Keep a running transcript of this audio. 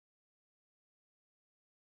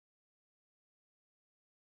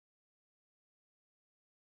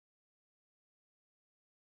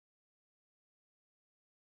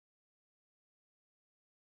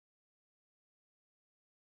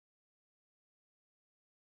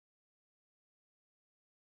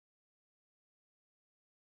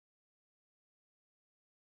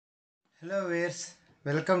Hello viewers,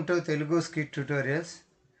 welcome to Telugu Scit tutorials.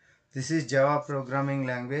 This is Java programming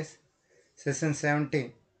language session 17.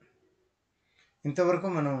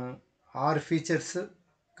 ఇంతవరకు మనం 6 features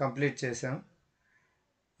complete చేసాం.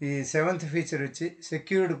 ఈ 7th feature వచ్చి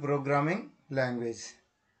secured programming language.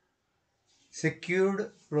 Secured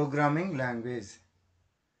programming language.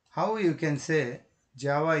 How you can say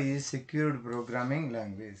Java is secured programming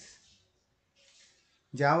language?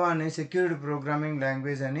 జావాని secured programming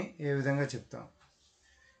language అని ఏ విధంగా చెప్తాం?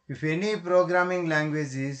 If any programming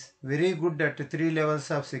language is very good at 3 levels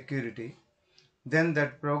of security, then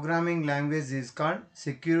that programming language is called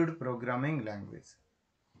secured programming language.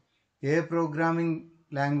 A programming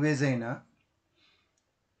language అయినా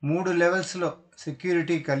 3 లెవెల్స్లో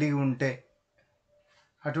security కలిగి ఉంటే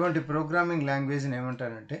అటువంటి programming లాంగ్వేజ్ని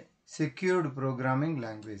ఏమంటారంటే secured programming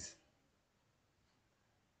language.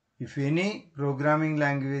 If any programming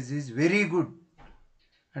language is very good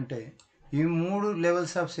అంటే ఈ 3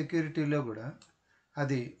 levels of సెక్యూరిటీలో కూడా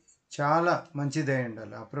అది చాలా మంచిదై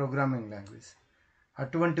ఉండాలి ఆ ప్రోగ్రామింగ్ లాంగ్వేజ్.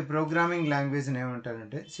 అటువంటి ప్రోగ్రామింగ్ లాంగ్వేజ్ని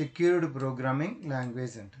ఏమంటారంటే సెక్యూర్డ్ ప్రోగ్రామింగ్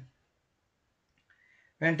లాంగ్వేజ్ అంటారు.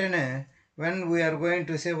 వెంటనే when we are going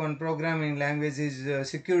to say one programming language is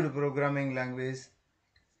secured programming language,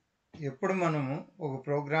 ఎప్పుడు మనము ఒక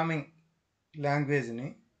programming లాంగ్వేజ్ని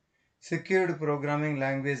secured programming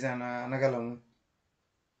language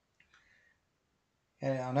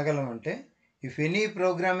అనగలమంటే if any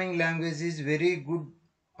programming language is very good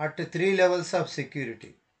at 3 levels of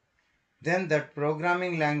security, then that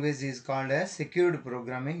programming language is called as secured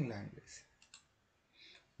programming language.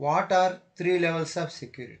 What are 3 levels of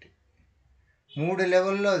security? 3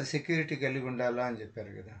 లెవెల్లో అది security కలిగి ఉండాలా అని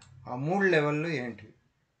చెప్పారు కదా, ఆ 3 లెవెల్లో ఏంటి?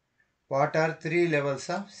 What are 3 levels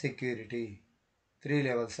of security? 3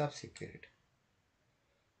 levels of security.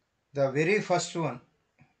 The very first one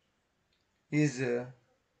is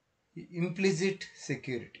implicit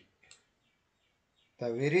security. The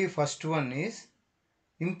very first one is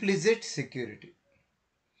implicit security.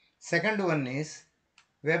 Second one is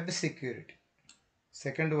web security.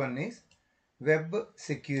 Second one is web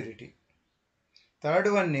security. Third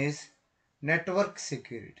one is network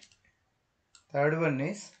security. Third one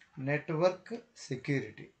is network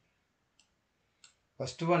security.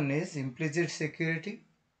 First one is implicit security.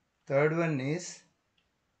 Third one is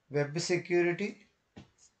web security.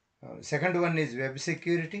 Second one is web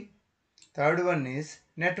security. Third one is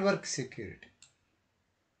network security.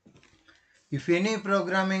 If any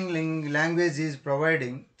programming language is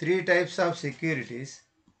providing 3 types of securities,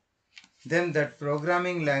 then that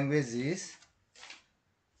programming language is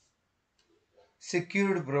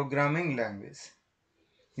secured programming language.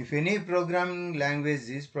 If any programming language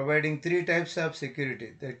is providing 3 types of security,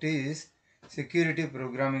 that is security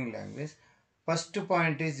programming language. First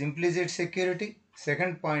point is implicit security.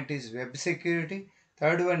 Second point is web security.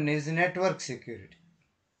 Third one is network security.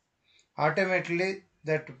 Automatically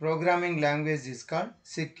that programming language is called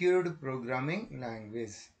secured programming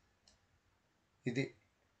language. ఇది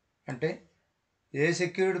అంటే ఏ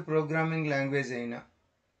secured programming language అయినా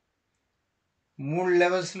 3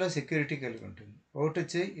 లెవెల్స్లో security కలిగి ఉంటుంది. ఒకటి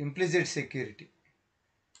వచ్చి implicit security,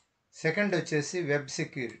 second వచ్చేసి web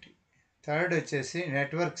security, third వచ్చేసి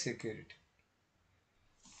network security.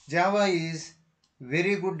 Java is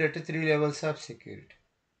very good at 3 levels of security.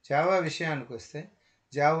 Java విషయానికి వస్తే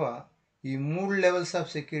జావా ఈ 3 levels ఆఫ్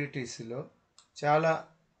సెక్యూరిటీస్లో చాలా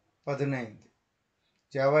పదునైంది.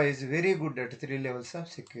 Java is very good at 3 levels of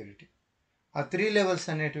security. ఆ 3 levels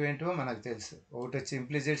అనేటివి ఏంటో మనకు తెలుసు. ఒకటి వచ్చి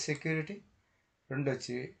ఇంప్లిసిట్ సెక్యూరిటీ, రెండు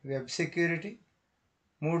వచ్చి వెబ్ సెక్యూరిటీ,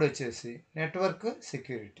 మూడు వచ్చేసి network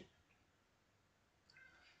security.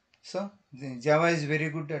 So Java is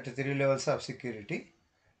very good at 3 levels of security.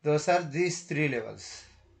 Those are these 3 levels: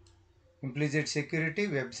 implicit security,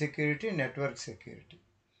 web security, network security.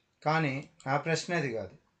 కానీ నా ప్రశ్న అది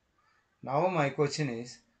కాదు. Now my question is,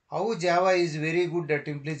 how Java is very good at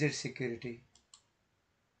implicit security?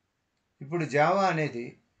 ఇప్పుడు Java అనేది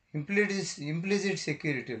implicit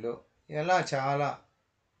సెక్యూరిటీలో ఎలా చాలా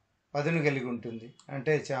పదును కలిగి ఉంటుంది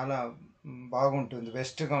అంటే చాలా బాగుంటుంది,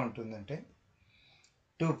 బెస్ట్గా ఉంటుందంటే,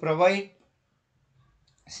 to provide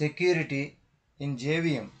security in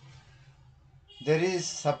JVM, there is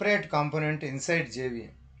separate component inside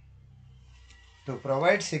JVM. To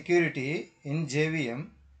provide security in JVM,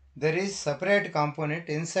 there is separate component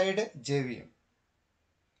inside JVM.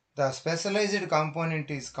 The specialized component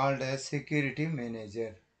is called as security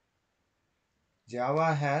manager. Java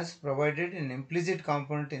has provided an implicit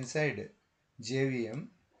component inside JVM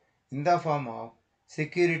in the form of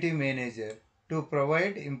security manager to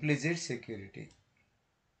provide implicit security.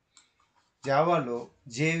 జావాలో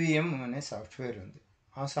JVM అనే software ఉంది.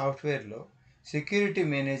 ఆ సాఫ్ట్వేర్లో security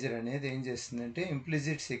manager అనేది ఏం చేస్తుందంటే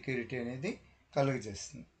implicit security అనేది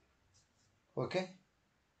కలుగజేస్తుంది. Okay,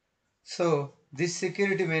 so this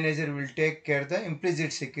security manager will take care the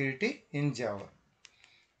implicit security in Java.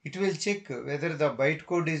 It will check whether the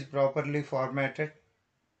bytecode is properly formatted.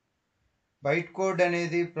 bytecode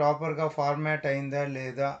అనేది ప్రాపర్గా ఫార్మాట్ అయిందా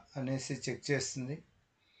లేదా అనేసి చెక్ చేస్తుంది.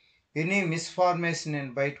 ఎనీ మిస్ఫార్మేషన్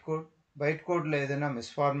ఇన్ బైట్కోడ్లో ఏదైనా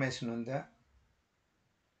మిస్ఫార్మేషన్ ఉందా,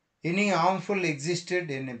 any harmful existed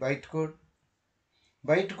in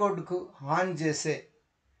బైట్కోడ్కు harm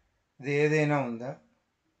చేసేది ఏదైనా ఉందా,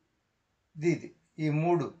 ఇది ఈ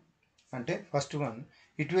మూడు. అంటే first one,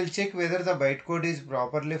 it will check whether the బైట్కోడ్ is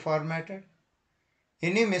properly formatted,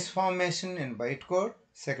 any మిస్ఫార్మేషన్ in బైట్కోడ్,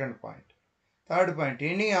 second point. Third point,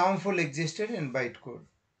 any harmful existed in బైట్కోడ్.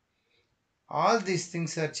 All these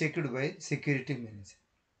things are checked by security manager.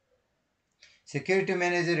 Security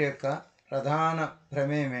manager యొక్క ప్రధాన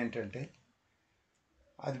ప్రమేయం ఏంటంటే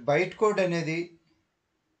అది బైట్కోడ్ అనేది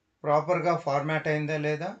ప్రాపర్గా ఫార్మాట్ అయిందా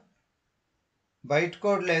లేదా,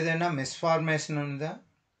 బైట్కోడ్లో ఏదైనా మిస్ఫార్మేషన్ ఉందా,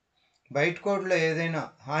 బైట్కోడ్లో ఏదైనా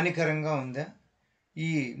హానికరంగా ఉందా,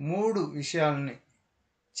 ఈ మూడు విషయాలని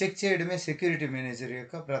చెక్ చేయడమే సెక్యూరిటీ మేనేజర్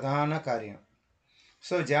యొక్క ప్రధాన కార్యం.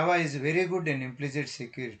 So Java is very good in implicit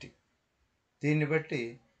security. దీన్ని బట్టి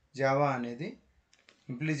జావా అనేది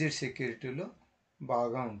ఇంప్లిసిట్ సెక్యూరిటీలో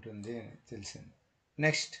బాగా ఉంటుంది అని తెలిసింది.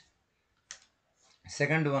 నెక్స్ట్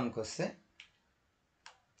సెకండ్ వన్కి వస్తే,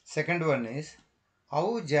 second one is how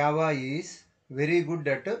Java is very good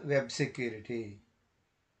at web security.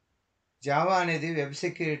 Java అనేది వెబ్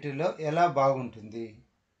సెక్యూరిటీలో ఎలా బాగుంటుంది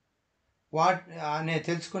అనే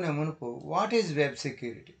తెలుసుకునే మునుపు what is web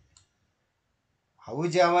security, how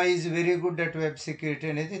Java is very good at web security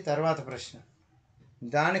అనేది తర్వాత ప్రశ్న.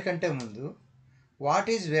 దానికంటే ముందు what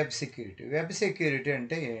is web security, web security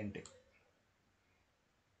అంటే ఏంటి?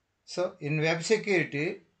 So in web security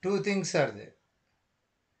two things are they.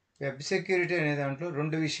 Web security అనే దాంట్లో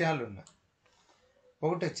రెండు విషయాలు ఉన్నాయి.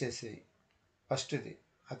 ఒకటి వచ్చేసి ఫస్ట్ది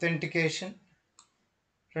అథెంటికేషన్,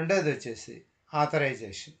 రెండోది వచ్చేసి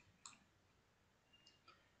authorisation.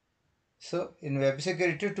 So in web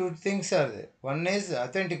security two things are they. One is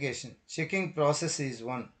authentication, checking process is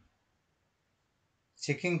one.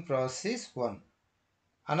 Checking process is one.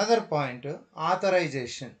 Another point,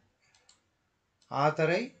 authorization.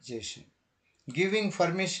 Giving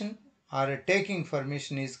permission or taking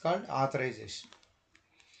permission is called authorization.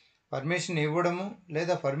 Permission ఇవ్వడము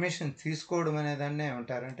లేదా permission తీసుకోవడం అనేదాన్ని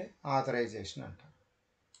ఏమంటారంటే authorisation అంటారు.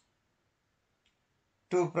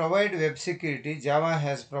 To provide web security, Java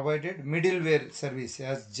has provided middleware service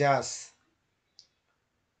as Jos.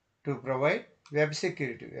 To provide web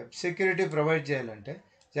security provide చేయాలంటే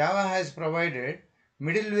Java has provided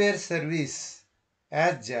middleware service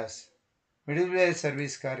as Jos. Middleware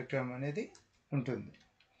service కార్యక్రమం అనేది ఉంటుంది.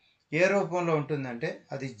 ఏ రూపంలో ఉంటుందంటే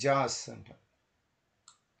అది జాస్ అంట.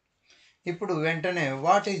 ఇప్పుడు వెంటనే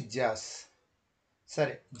వాట్ ఈజ్ జాస్?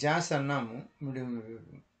 సరే, జాస్ అన్నాము.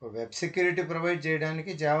 వెబ్ సెక్యూరిటీ ప్రొవైడ్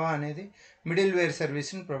చేయడానికి జావా అనేది మిడిల్వేర్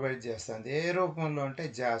సర్వీస్ని ప్రొవైడ్ చేస్తుంది. ఏ రూపంలో అంటే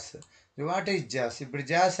జాస్. What is Jos? ఇప్పుడు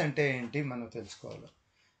జాస్ అంటే ఏంటి మనం తెలుసుకోవాలి.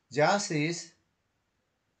 Jos is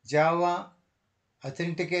Java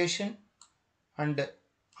authentication and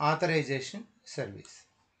authorisation service.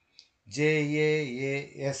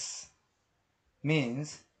 JAAS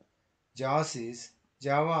means Jos is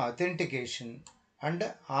Java authentication and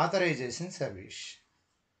authorisation service.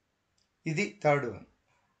 ఇది third one.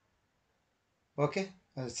 Okay,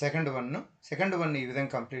 second one ఈ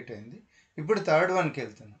విధంగా కంప్లీట్ అయింది. ఇప్పుడు థర్డ్ వన్కి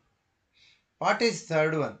వెళ్తున్నాం. What is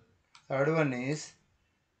third one? Third one is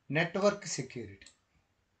network security.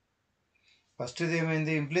 ఫస్ట్ది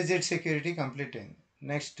ఏమైంది? Implicit security complete అయింది.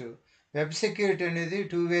 నెక్స్ట్ వెబ్ సెక్యూరిటీ అనేది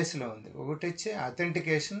 2 వేస్లో ఉంది. ఒకటి వచ్చి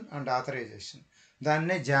అథెంటికేషన్ అండ్ ఆథరైజేషన్.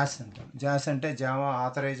 దాన్నే జాస్ అంటాం. జాస్ అంటే Java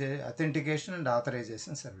authentication and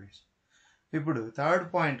authorisation service. ఇప్పుడు థర్డ్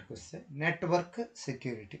పాయింట్కి వస్తే network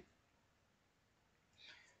security.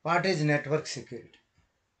 What is network security?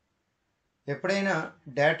 ఎప్పుడైనా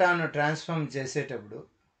డేటాను ట్రాన్స్ఫార్మ్ చేసేటప్పుడు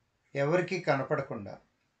ఎవరికి కనపడకుండా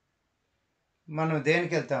మనం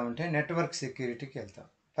దేనికి వెళ్తామంటే నెట్వర్క్ సెక్యూరిటీకి వెళ్తాం.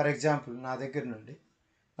 ఫర్ ఎగ్జాంపుల్, నా దగ్గర నుండి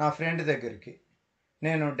నా ఫ్రెండ్ దగ్గరికి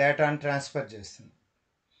నేను డేటాను ట్రాన్స్ఫర్ చేస్తున్నాను.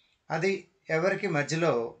 అది ఎవరికి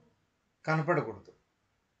మధ్యలో కనపడకూడదు.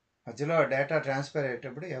 మధ్యలో డేటా ట్రాన్స్ఫర్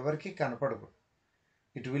అయ్యేటప్పుడు ఎవరికి కనపడకూడదు.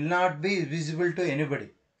 It will not be visible to anybody.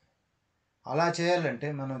 అలా చేయాలంటే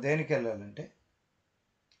మనం దేనికి వెళ్ళాలంటే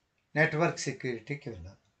నెట్వర్క్ సెక్యూరిటీకి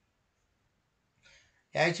వెళ్ళాలి.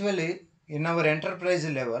 Actually in our enterprise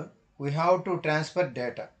level we have to transfer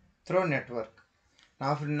data through network.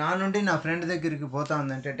 నా నుండి నా ఫ్రెండ్ దగ్గరికి పోతా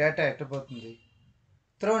ఉందంటే data ఎట్టపోతుంది?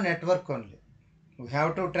 through network only. We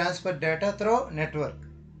have to transfer data through network.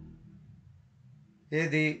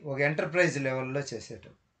 ఏది ఒక ఎంటర్ప్రైజ్ లెవెల్లో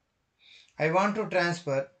చేసేటప్పుడు I want to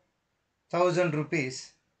transfer 1000 rupees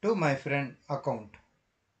to my friend account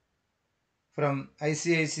from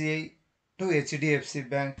ICICI to HDFC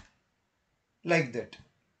bank, like that.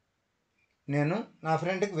 నేను నా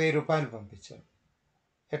ఫ్రెండ్కి 1000 రూపాయలు పంపించాను.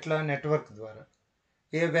 ఎట్లా? నెట్వర్క్ ద్వారా.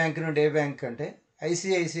 ఏ బ్యాంక్ నుండి ఏ బ్యాంక్ అంటే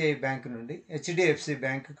ఐసిఐసిఐ బ్యాంక్ నుండి హెచ్డిఎఫ్సి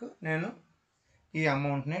బ్యాంకుకు నేను ఈ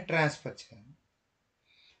అమౌంట్ని ట్రాన్స్ఫర్ చేయాలి.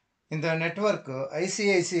 In the network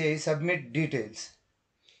ICICI submit details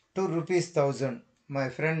to ₹1000 my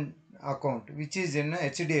friend account which is in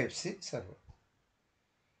HDFC server.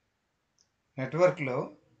 నెట్వర్క్లో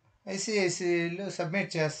ఐసిఐసిఐలో సబ్మిట్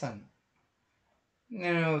చేస్తాను.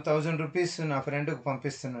 నేను 1000 రూపీస్ నా ఫ్రెండ్కి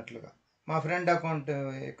పంపిస్తున్నట్లుగా. మా ఫ్రెండ్ అకౌంట్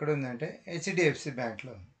ఎక్కడుందంటే హెచ్డిఎఫ్సి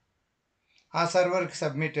బ్యాంక్లో ఉంది. ఆ సర్వర్కి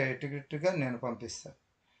సబ్మిట్ అయ్యేటట్టుగా నేను పంపిస్తాను.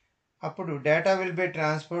 అప్పుడు data will be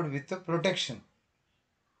transferred with protection.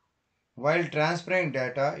 While transferring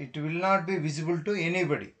data it will not be visible to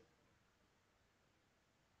anybody.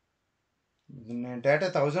 నేను డేటా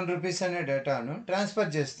 1000 రూపీస్ అనే డేటాను ట్రాన్స్ఫర్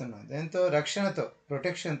చేస్తున్నాను. దేంతో? రక్షణతో,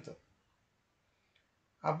 ప్రొటెక్షన్తో.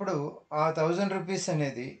 అప్పుడు ఆ 1000 రూపీస్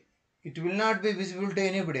అనేది it will not be visible to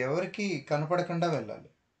anybody, ఎవరికి కనపడకుండా వెళ్ళాలి.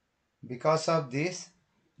 Because of this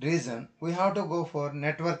reason we have to go for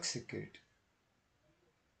network security.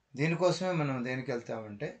 దీనికోసమే మనం దేనికి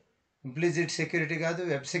వెళ్తామంటే ఇంప్లిసిట్ సెక్యూరిటీ కాదు,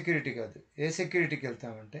 వెబ్ సెక్యూరిటీ కాదు. ఏ సెక్యూరిటీకి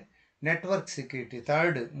వెళ్తామంటే నెట్వర్క్ సెక్యూరిటీ,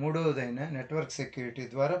 మూడవదైన నెట్వర్క్ సెక్యూరిటీ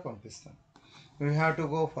ద్వారా పంపిస్తాం. We have to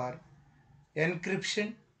go for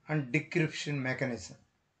encryption and decryption mechanism.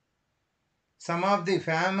 Some of the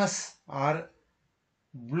famous are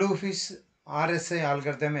బ్లూఫిష్, RSI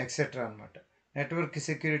algorithm etcetera అనమాట. Network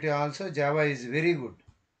security also Java is very good.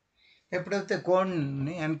 ఎప్పుడైతే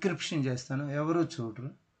కోడ్ని encryption చేస్తానో ఎవరు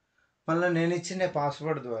చూడరు, మళ్ళీ నేను ఇచ్చిన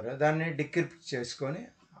పాస్వర్డ్ ద్వారా దాన్ని డిక్రిప్ట్ చేసుకొని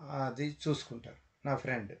అది చూసుకుంటారు నా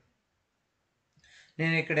ఫ్రెండ్.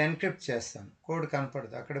 నేను ఇక్కడ ఎన్క్రిప్ట్ చేస్తాను, కోడ్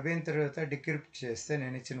కనపడదు. అక్కడ పోయిన తర్వాత డిక్రిప్ట్ చేస్తే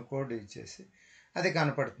నేను ఇచ్చిన కోడ్ ఇచ్చేసి అది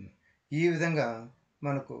కనపడుతుంది. ఈ విధంగా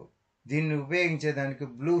మనకు దీన్ని ఉపయోగించేదానికి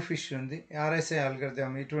బ్లూఫిష్ ఉంది, RSI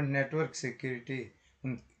algorithm, ఇటువంటి నెట్వర్క్ సెక్యూరిటీ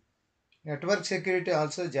ఉంది. Network security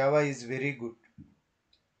also Java is very good.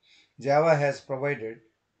 Java has provided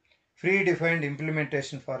free-defined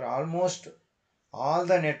implementation for almost all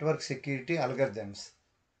the network security algorithms.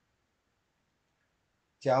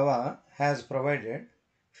 Java has provided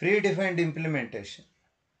free-defined implementation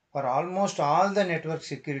for almost all the network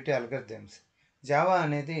security algorithms. Java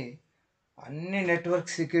అనేది అన్ని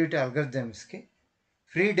network security అల్గరిథమ్స్కి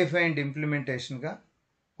free defined ఇంప్లిమెంటేషన్గా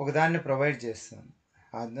ఒకదాన్ని provide చేస్తాను.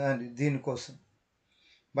 దీనికోసం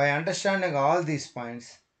by understanding all these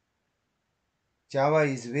points Java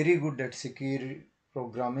is very good at secure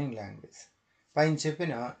programming language. పైన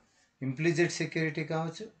చెప్పిన implicit security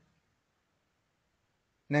కావచ్చు,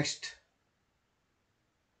 next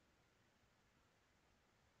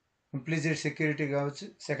implicit security కావచ్చు,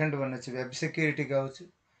 second one వచ్చి వెబ్ సెక్యూరిటీ కావచ్చు,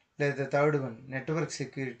 లేదా థర్డ్ వన్ నెట్వర్క్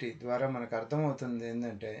సెక్యూరిటీ ద్వారా మనకు అర్థమవుతుంది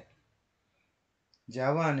ఏంటంటే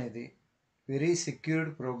జావా అనేది వెరీ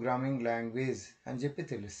సెక్యూర్డ్ ప్రోగ్రామింగ్ లాంగ్వేజ్ అని చెప్పి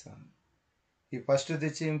తెలుస్తాను. ఈ ఫస్ట్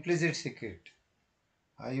తెచ్చి ఇంప్లిసిట్ సెక్యూరిటీ,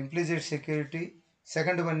 ఆ implicit security.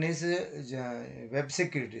 Second one is web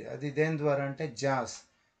security. అది దేని ద్వారా అంటే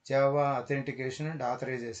Java authentication and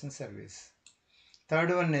authorisation service.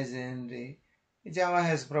 Third one is ఏంటి? Java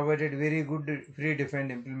has provided very good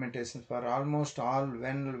free-defined implementations for almost all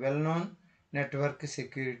well-known network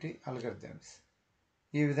security algorithms.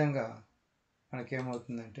 ఈ విధంగా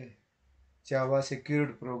మనకేమవుతుందంటే Java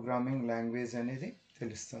secured programming language అనేది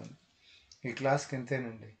తెలుస్తుంది. ఈ క్లాస్కి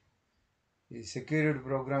ఇంతేనండి. ఈ సెక్యూర్డ్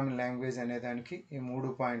ప్రోగ్రామింగ్ లాంగ్వేజ్ అనేదానికి ఈ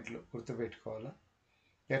 3 పాయింట్లు గుర్తుపెట్టుకోవాలా.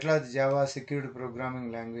 ఎట్లా జావా సెక్యూర్డ్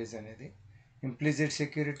ప్రోగ్రామింగ్ లాంగ్వేజ్ అనేది implicit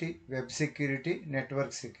security, web security,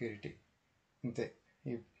 network security. ఇంతే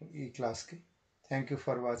ఈ క్లాస్కి. Thank you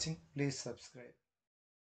for watching. Please subscribe.